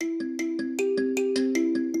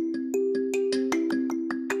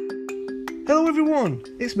Hello everyone,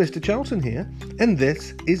 it's Mr. Charlton here, and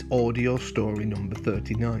this is audio story number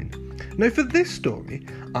 39. Now for this story,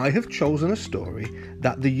 I have chosen a story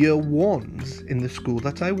that the year ones in the school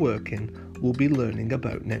that I work in will be learning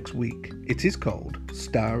about next week. It is called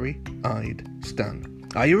Starry-Eyed Stan.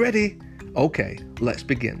 Are you ready? Okay, let's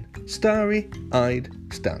begin. Starry-Eyed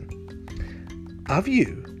Stan. Have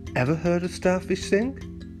you ever heard a starfish sing?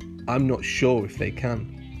 I'm not sure if they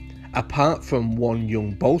can. Apart from one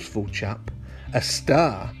young boastful chap, a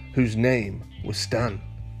star whose name was Stan.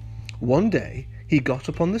 One day he got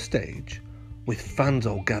up on the stage with fans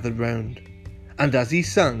all gathered round, and as he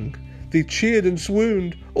sang they cheered and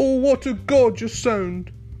swooned. Oh, what a gorgeous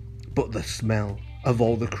sound! But the smell of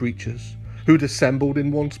all the creatures who'd assembled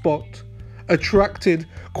in one spot attracted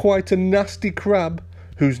quite a nasty crab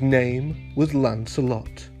whose name was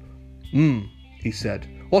Lancelot. He said,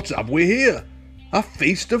 "What have we here? A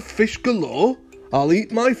feast of fish galore? I'll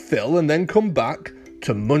eat my fill and then come back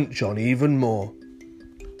to munch on even more."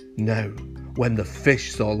 Now, when the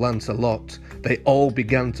fish saw Lancelot, they all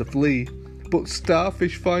began to flee. But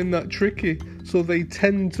starfish find that tricky, so they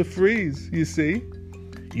tend to freeze, you see.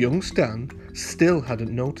 Young Stan still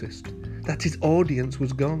hadn't noticed that his audience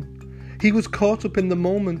was gone. He was caught up in the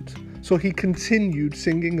moment, so he continued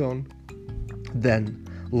singing on. Then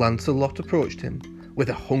Lancelot approached him with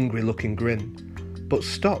a hungry-looking grin, but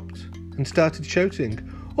stopped and started shouting,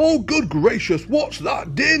 "Oh, good gracious, what's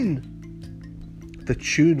that din?" The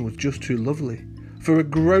tune was just too lovely for a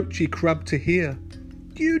grouchy crab to hear.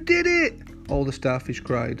 "You did it!" all the starfish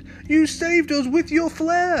cried. "You saved us with your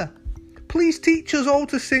flair. Please teach us all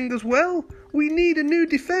to sing as well. We need a new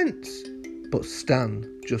defence." But Stan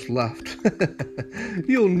just laughed.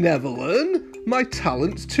 "You'll never learn. My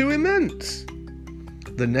talent's too immense."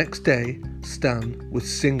 The next day, Stan was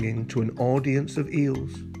singing to an audience of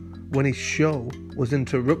eels when his show was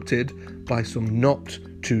interrupted by some not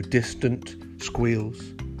too distant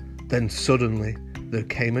squeals. Then suddenly there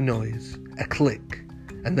came a noise, a click,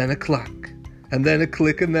 and then a clack, and then a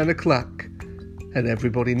click, and then a clack, and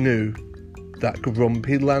everybody knew that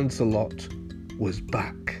grumpy Lancelot was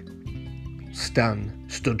back. Stan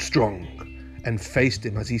stood strong and faced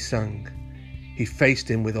him as he sang. He faced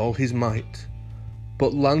him with all his might,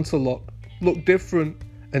 but Lancelot looked different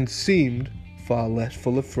and seemed far less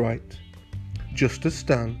full of fright. Just as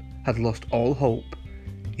Stan had lost all hope,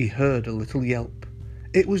 he heard a little yelp.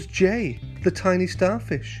 It was Jay, the tiny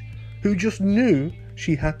starfish, who just knew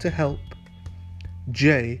she had to help.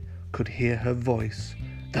 Jay could hear her voice,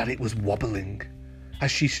 that it was wobbling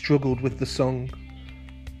as she struggled with the song,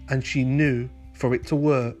 and she knew for it to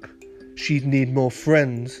work, she'd need more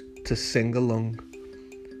friends to sing along.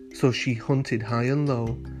 So she hunted high and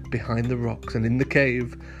low behind the rocks and in the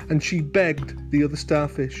cave, and she begged the other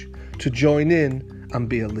starfish to join in and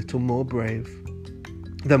be a little more brave.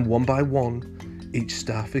 Then one by one, each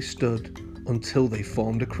starfish stood until they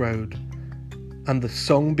formed a crowd, and the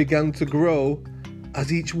song began to grow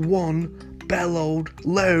as each one bellowed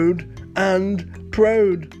loud and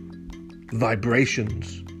proud.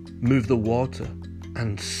 Vibrations moved the water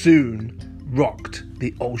and soon rocked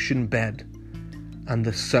the ocean bed, and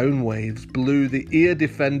the sound waves blew the ear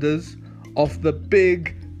defenders off the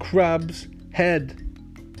big crab's head.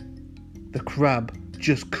 The crab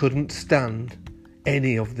just couldn't stand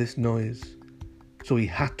any of this noise, so he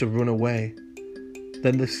had to run away.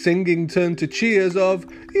 Then the singing turned to cheers of,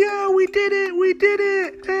 "Yeah, we did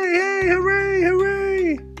it, hey, hey, hooray,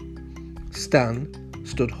 hooray." Stan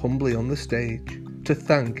stood humbly on the stage to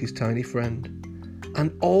thank his tiny friend,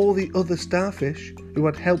 and all the other starfish who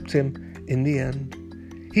had helped him in the end.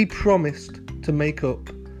 He promised to make up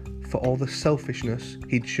for all the selfishness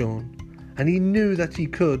he'd shown, and he knew that he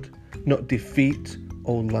could not defeat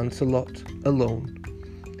old Lancelot alone.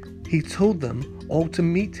 He told them all to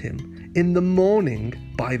meet him in the morning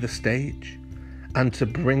by the stage, and to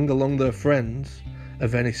bring along their friends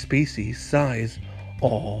of any species, size,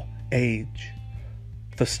 or age.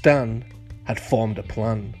 For Stan had formed a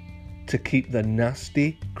plan to keep the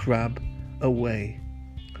nasty crab away.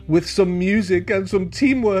 With some music and some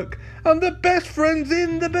teamwork and the best friends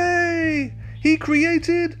in the bay, he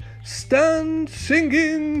created Stan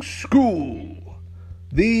Singing School.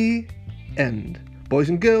 The end. Boys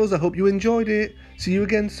and girls, I hope you enjoyed it. See you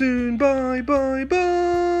again soon. Bye, bye, bye.